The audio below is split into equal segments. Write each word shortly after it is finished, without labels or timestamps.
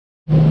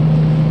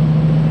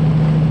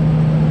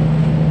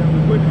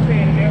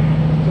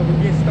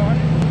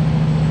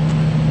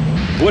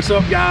What's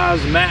up,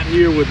 guys? Matt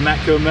here with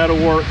Matco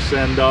Metalworks,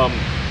 and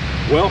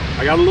well,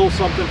 I got a little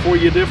something for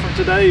you different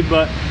today,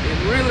 but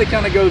it really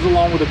kind of goes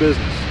along with the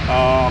business.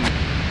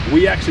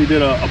 We actually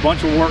did a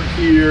bunch of work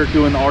here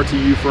doing the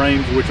RTU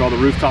frames, which are the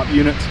rooftop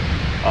units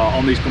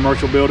on these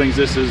commercial buildings.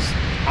 This is,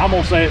 I'm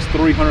gonna say it's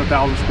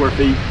 300,000 square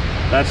feet.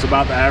 That's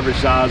about the average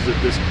size that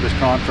this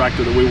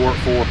contractor that we work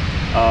for,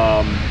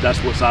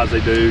 that's what size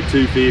they do,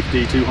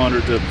 250,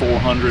 200 to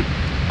 400.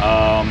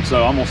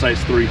 So I'm gonna say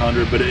it's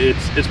 300, but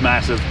it's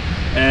massive.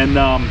 And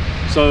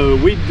so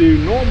we do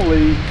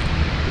normally,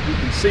 if you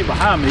can see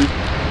behind me,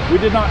 we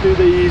did not do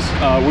these.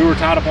 We were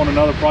tied up on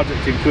another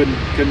project and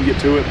couldn't get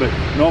to it, but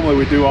normally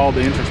we do all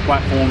the entrance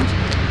platforms,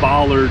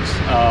 bollards,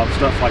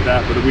 stuff like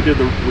that. But we did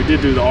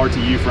do the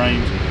RTU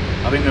frames.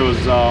 I think there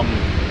was,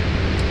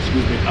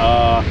 excuse me,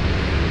 I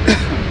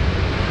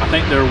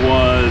think there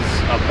was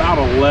about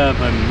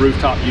 11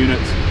 rooftop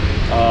units,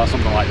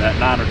 something like that,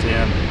 9 or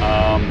 10.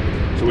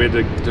 So we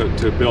had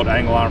to build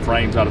angle iron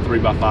frames out of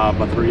 3x5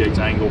 by 3/8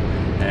 angle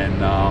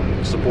and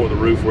support the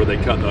roof where they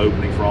cut the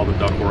opening for all the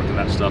ductwork and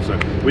that stuff. So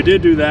we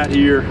did do that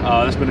here.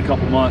 That's been a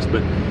couple months,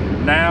 but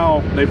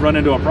now they've run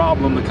into a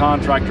problem. The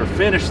contractor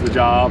finished the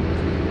job,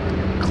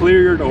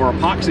 cleared or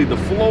epoxied the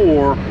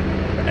floor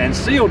and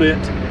sealed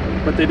it,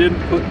 but they didn't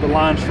put the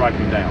line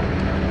striping down.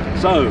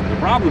 So the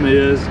problem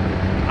is,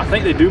 I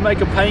think they do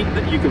make a paint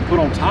that you can put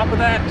on top of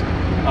that,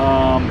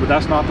 but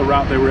that's not the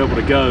route they were able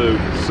to go.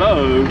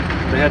 So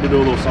they had to do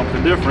a little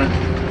something different.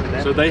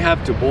 So they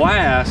have to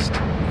blast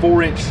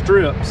 4-inch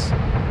strips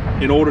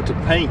in order to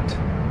paint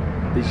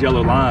these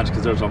yellow lines,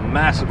 because there's a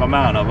massive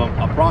amount of them,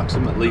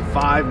 approximately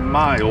 5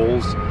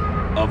 miles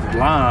of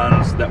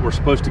lines that were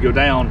supposed to go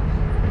down,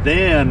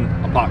 then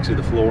epoxy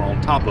the floor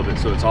on top of it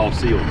so it's all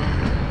sealed.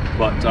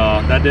 But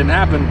that didn't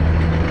happen.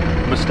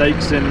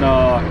 Mistakes in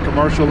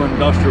commercial and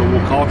industrial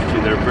will cost you.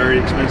 They're very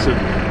expensive.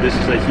 This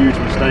is a huge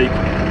mistake.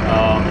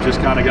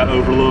 Just kind of got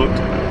overlooked,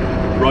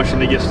 rushing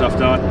to get stuff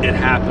done. It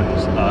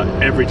happens.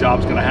 Every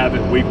job's going to have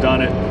it. We've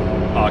done it.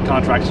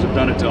 Contractors have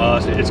done it to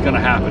us. It's going to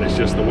happen. It's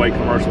just the way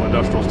commercial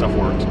industrial stuff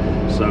works.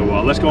 So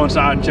let's go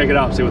inside and check it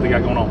out and see what they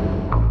got going on.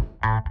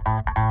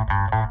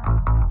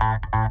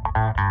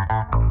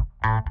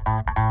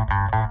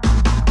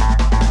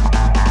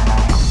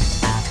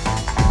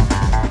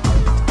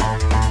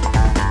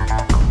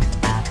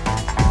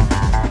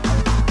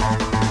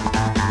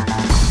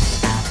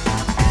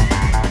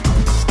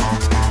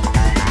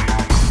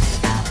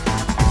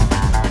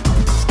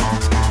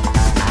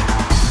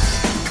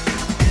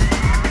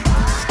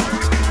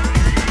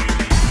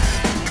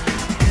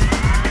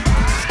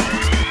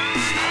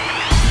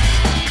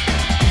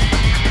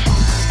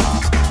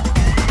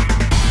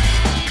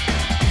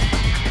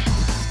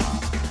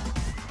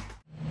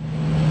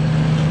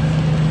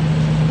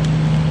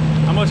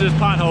 How much is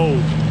pot hole?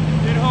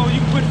 In the hole, you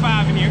can put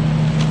 5 in here.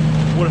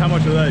 How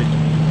much are they?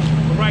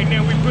 But right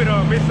now we put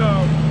this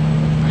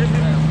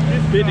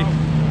 50.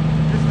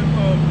 This is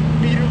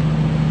meter.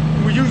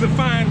 We were using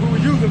fine the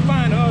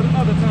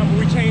other time, but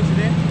we changed to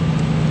that.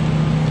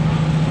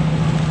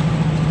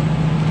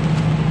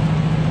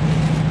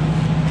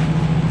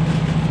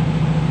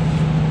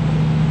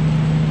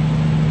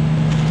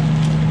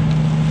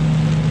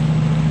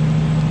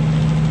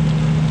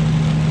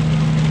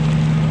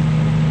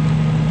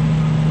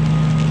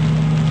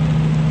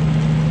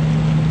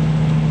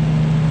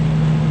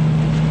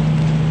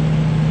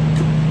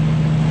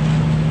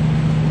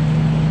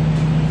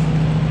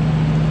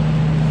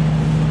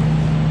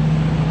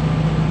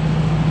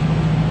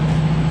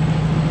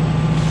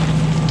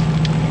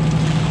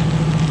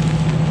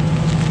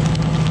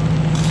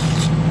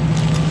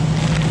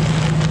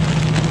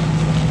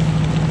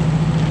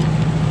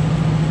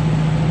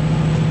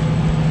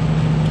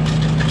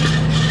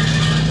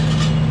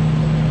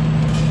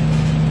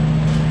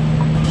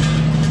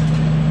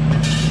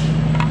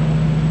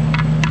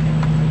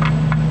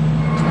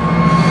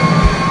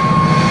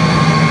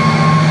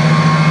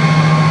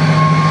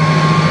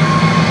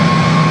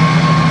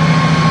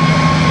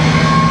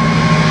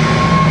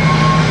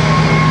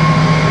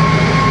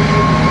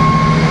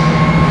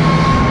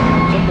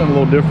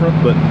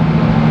 Different, but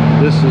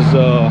this is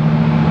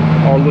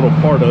our little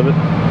part of it.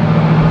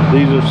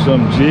 These are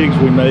some jigs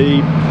we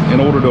made in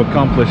order to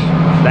accomplish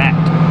that.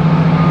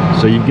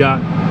 So you've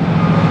got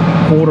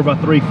 1/4 by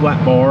 3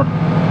 flat bar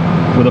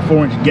with a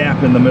 4-inch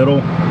gap in the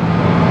middle.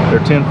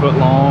 They're 10 foot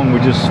long. We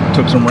just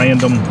took some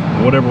random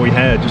whatever we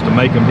had just to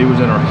make them. He was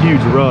in a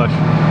huge rush.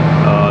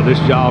 This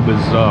job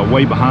is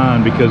way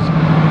behind because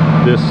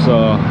this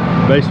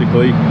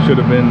basically should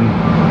have been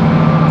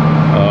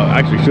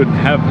actually shouldn't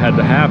have had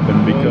to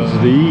happen, because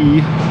the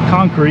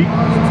concrete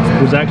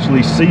was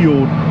actually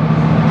sealed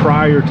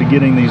prior to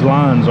getting these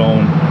lines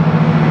on.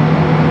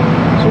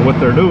 So what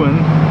they're doing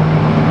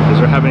is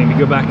they're having to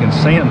go back and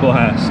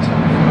sandblast.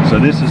 So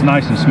this is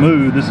nice and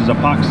smooth. This is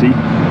epoxy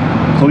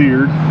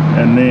cleared,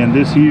 and then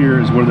this here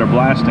is where they're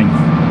blasting.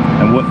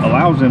 And what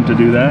allows them to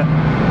do that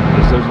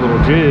is those little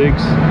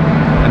jigs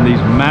and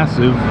these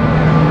massive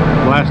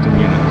blasting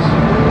units.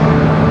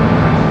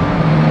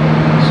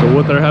 So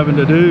what they're having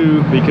to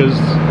do, because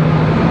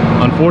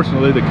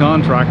Unfortunately, the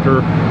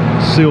contractor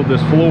sealed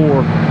this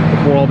floor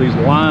before all these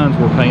lines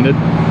were painted.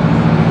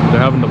 They're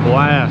having to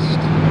blast,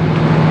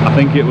 I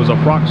think it was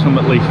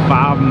approximately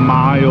 5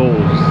 miles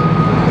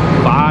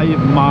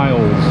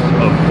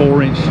of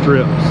 4-inch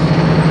strips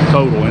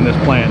total in this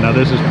plant. Now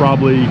this is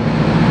probably,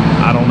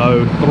 I don't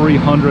know,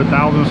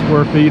 300,000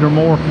 square feet or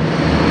more.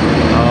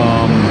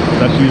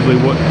 That's usually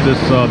what this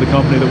the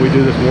company that we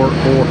do this work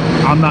for.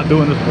 I'm not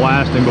doing this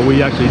blasting, but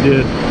we actually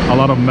did a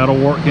lot of metal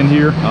work in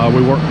here.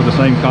 We work for the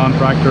same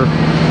contractor.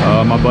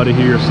 My buddy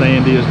here,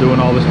 Sandy, is doing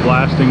all this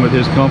blasting with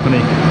his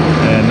company.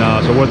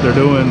 And so what they're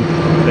doing,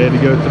 they had to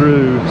go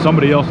through,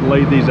 somebody else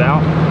laid these out.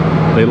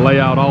 They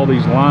lay out all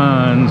these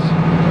lines,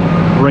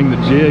 bring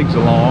the jigs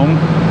along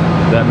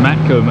that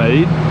Matco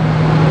made,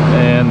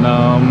 and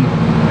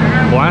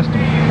blast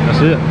them.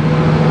 That's it.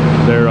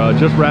 They're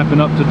just wrapping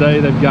up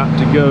today. They've got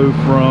to go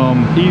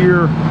from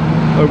here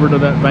over to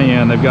that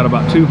van. They've got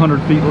about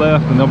 200 feet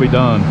left and they'll be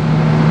done.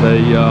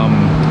 They,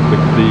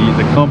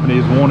 the company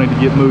is wanting to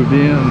get moved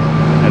in,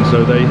 and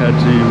so they had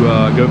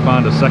to go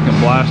find a second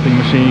blasting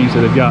machine.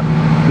 So they've got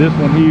this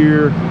one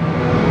here,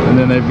 and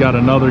then they've got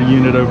another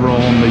unit over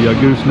on the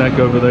gooseneck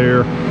over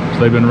there. So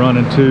they've been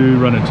running two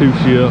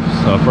shifts,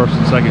 first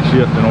and second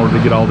shift, in order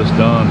to get all this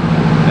done.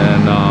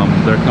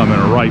 And they're coming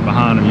right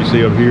behind them. You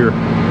see over here,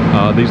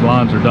 these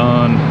lines are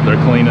done.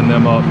 They're cleaning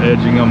them up,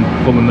 edging them,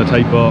 pulling the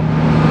tape up,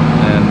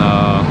 and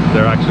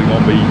they're actually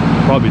going to be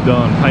probably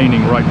done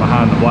painting right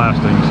behind the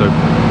blasting. So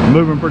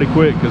moving pretty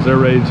quick because they're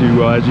ready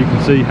to, as you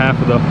can see, half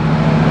of the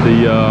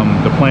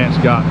plant's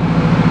got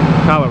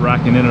pallet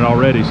racking in it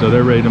already, so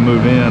they're ready to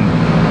move in.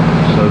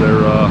 So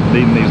they're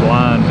needing these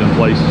lines in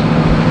place.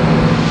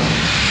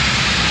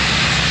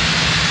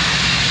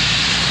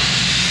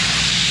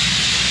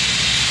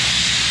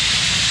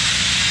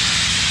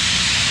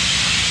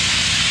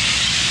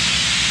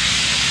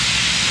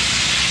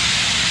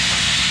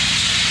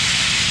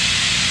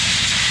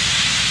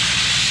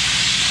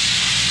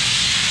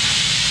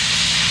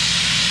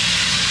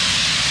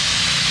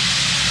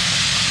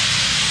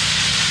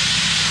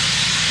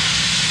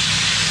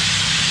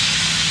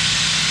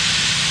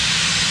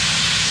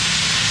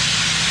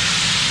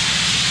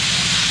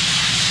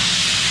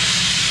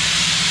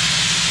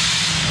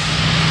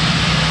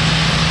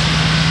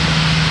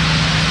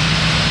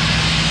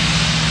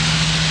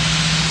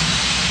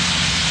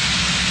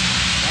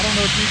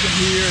 If you can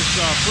hear, it's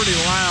pretty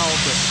loud,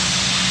 but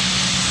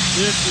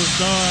this was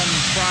done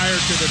prior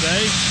to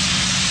today.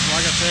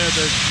 Like I said,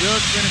 they're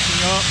just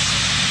finishing up.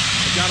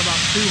 They've got about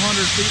 200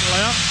 feet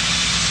left,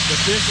 but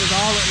this is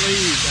all it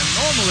leaves. And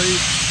normally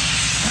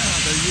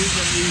they're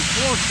using these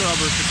floor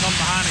scrubbers to come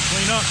behind and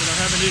clean up, but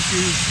they're having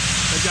issues.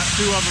 They've got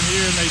 2 of them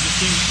here, and they just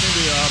seem to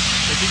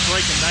they keep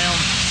breaking down.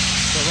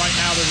 So right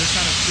now they're just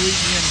kind of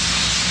squeezing in,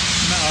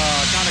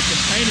 kind of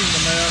containing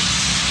the mess,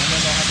 and then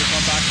they'll have to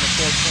come back and of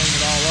course clean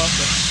it all up.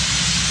 But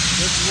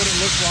this is what it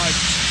looks like.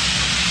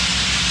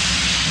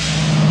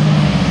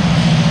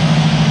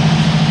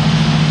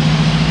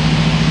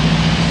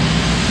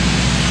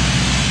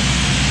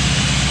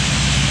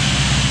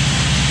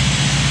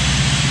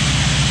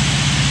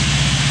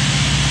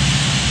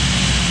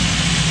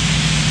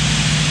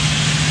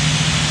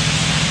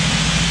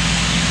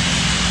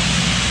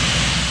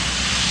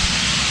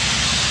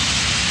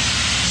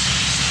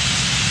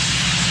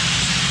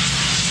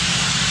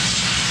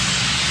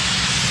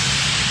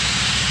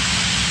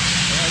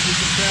 You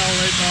can tell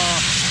they've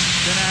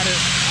been at it,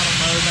 I don't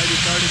know, maybe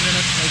 30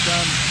 minutes. They've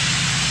done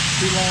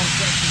 2 long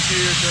sections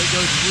here, so it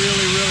goes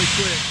really, really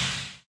quick.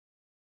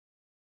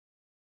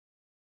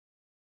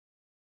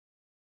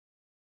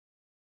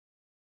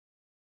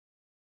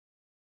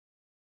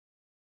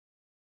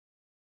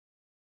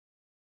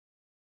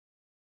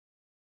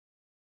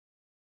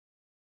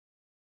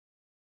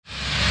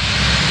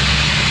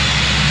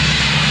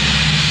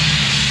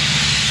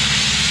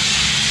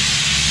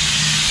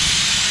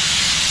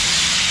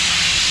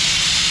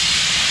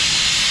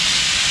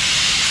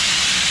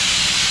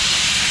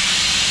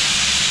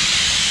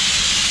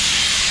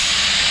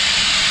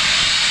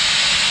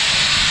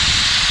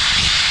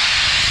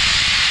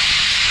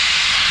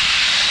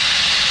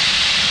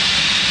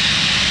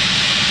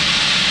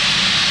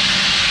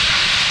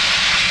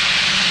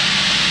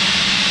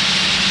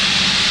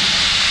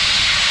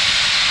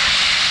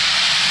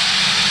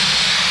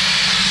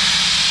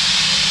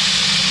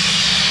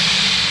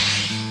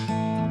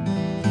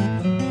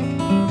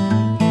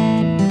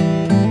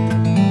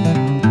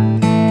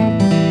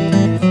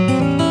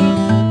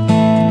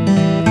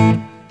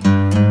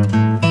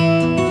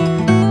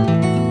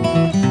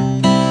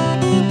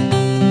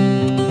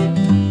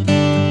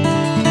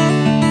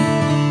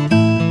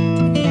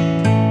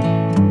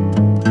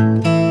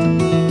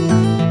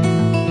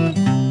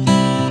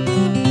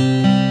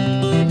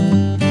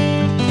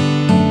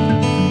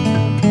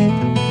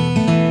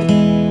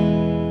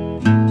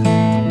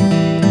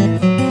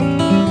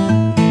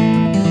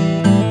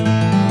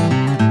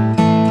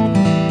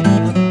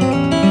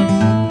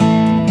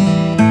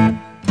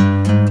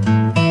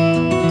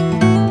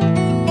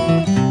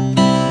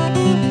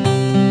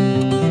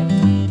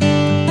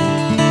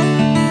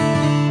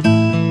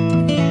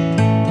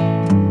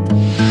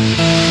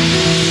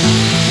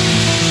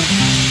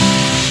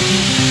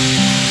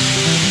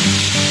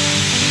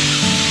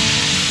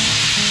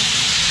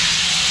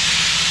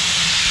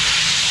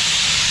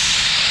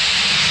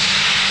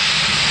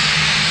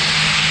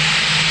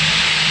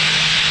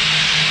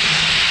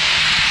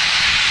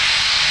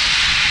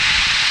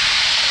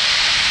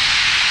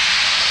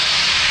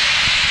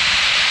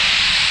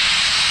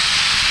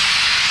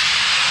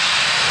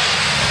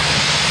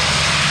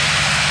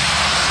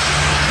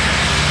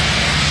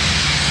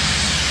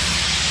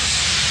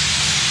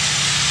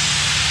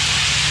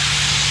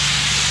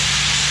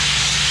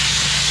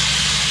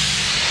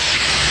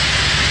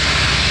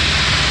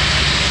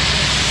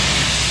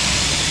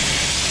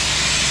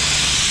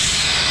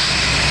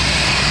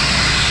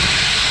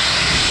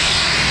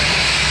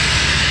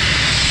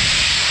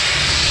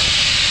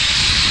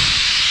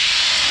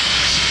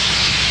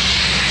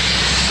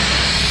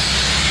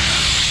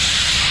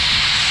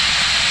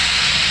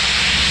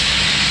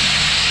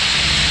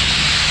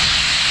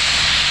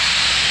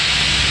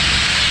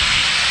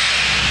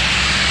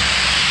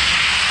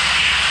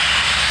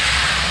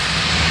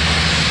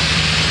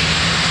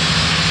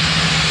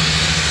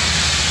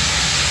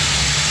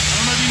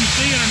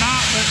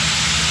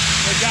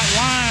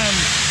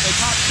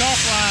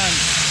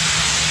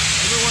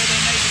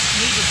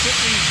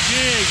 put these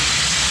jigs,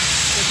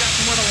 they've got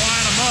somewhere to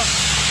line them up.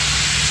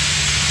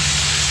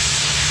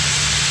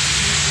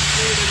 You can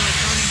see they're going to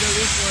turn and go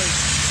this way.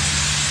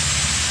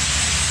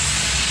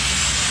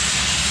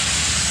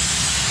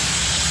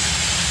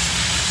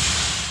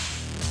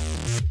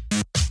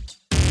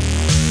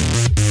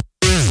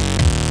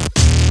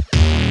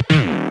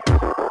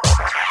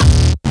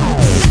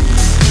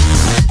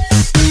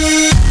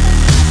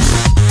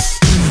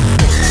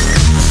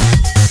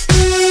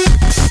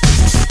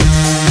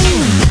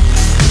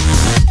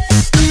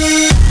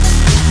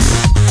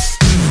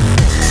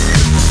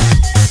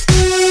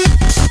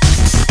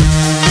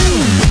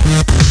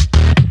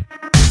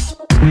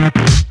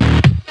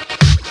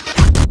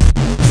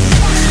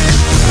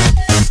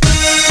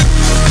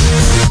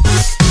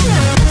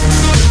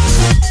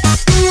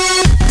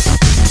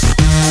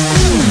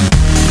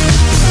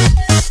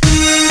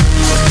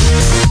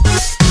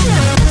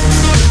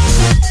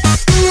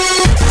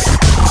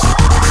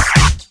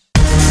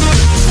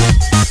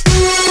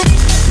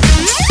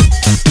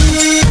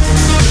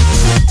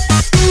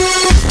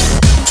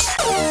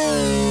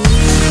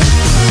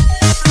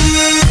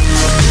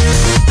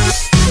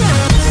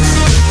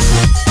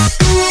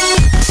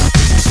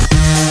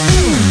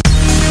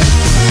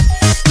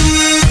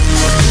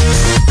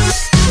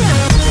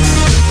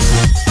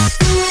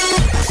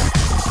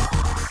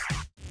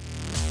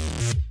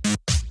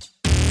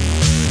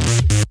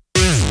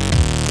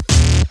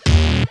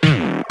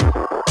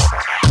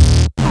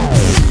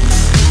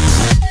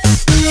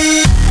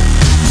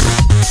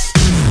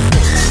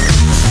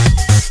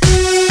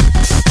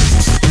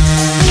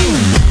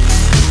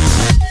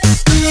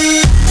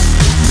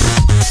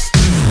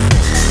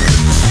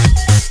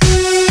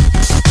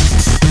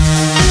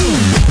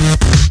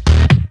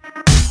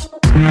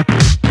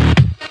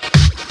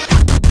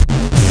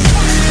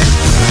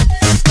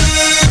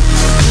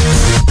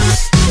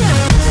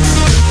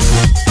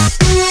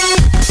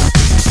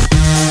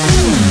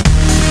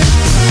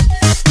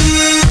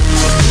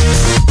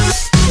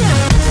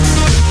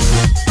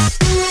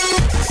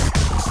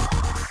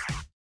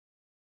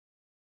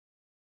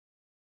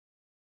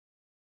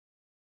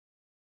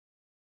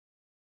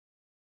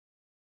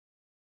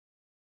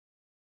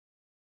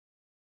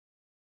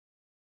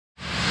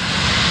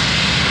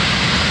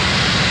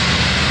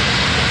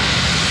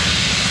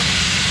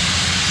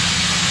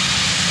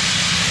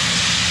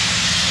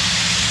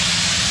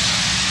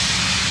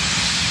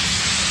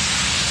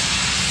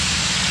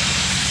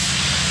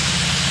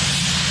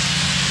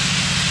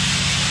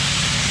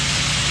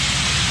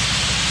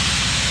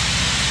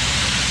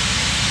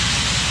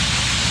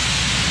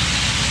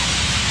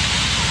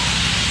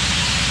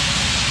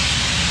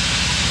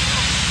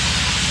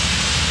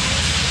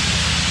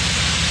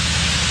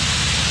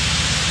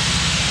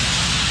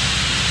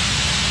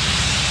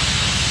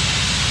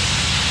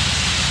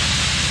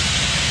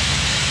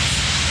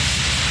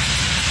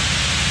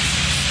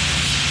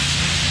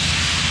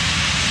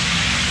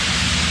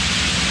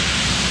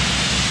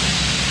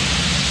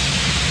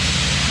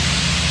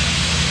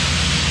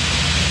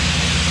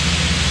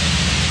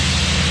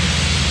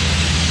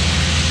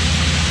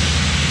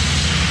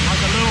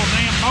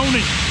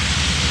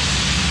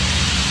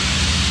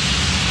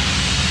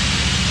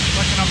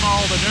 Sucking up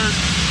all the dirt,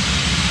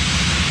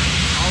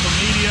 all the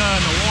media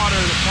and the water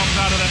that comes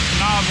out of that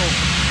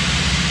nozzle.